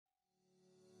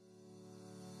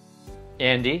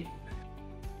Andy.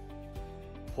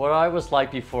 What I was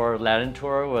like before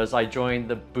LatinTour was I joined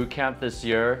the bootcamp this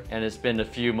year, and it's been a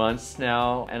few months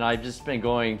now, and I've just been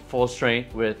going full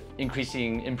strength with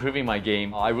improving my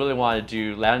game. I really wanted to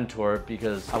do LatinTour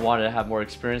because I wanted to have more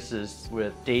experiences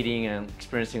with dating and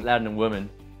experiencing Latin women.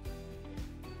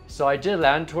 So I did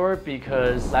LatinTour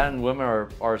because Latin women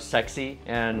are sexy,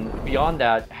 and beyond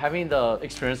that, having the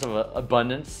experience of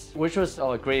abundance, which was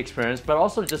a great experience, but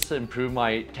also just to improve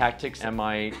my tactics and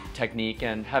my technique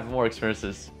and have more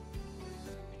experiences.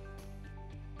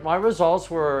 My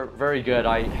results were very good.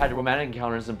 I had romantic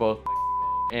encounters in both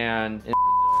and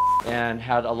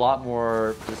had a lot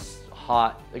more just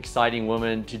hot, exciting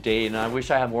women to date, and I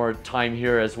wish I had more time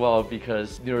here as well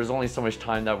because there's only so much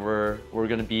time that we're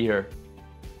gonna be here.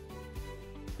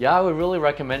 Yeah, I would really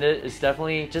recommend it. It's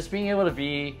definitely just being able to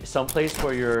be someplace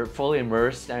where you're fully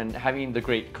immersed and having the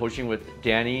great coaching with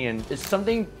Danny. And it's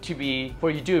something to be,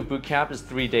 where you do a boot camp is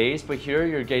 3 days, but here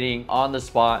you're getting on the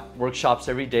spot workshops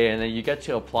every day, and then you get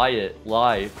to apply it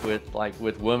live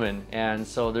with women. And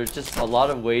so there's just a lot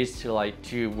of ways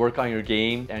to work on your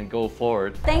game and go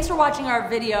forward. Thanks for watching our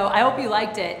video. I hope you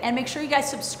liked it. And make sure you guys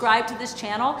subscribe to this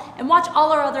channel and watch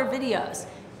all our other videos.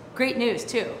 Great news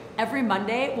too. Every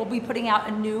Monday, we'll be putting out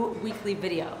a new weekly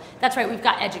video. That's right, we've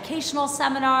got educational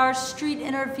seminars, street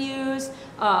interviews,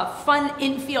 fun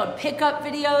in-field pickup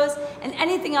videos, and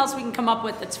anything else we can come up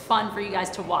with that's fun for you guys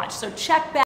to watch. So check back.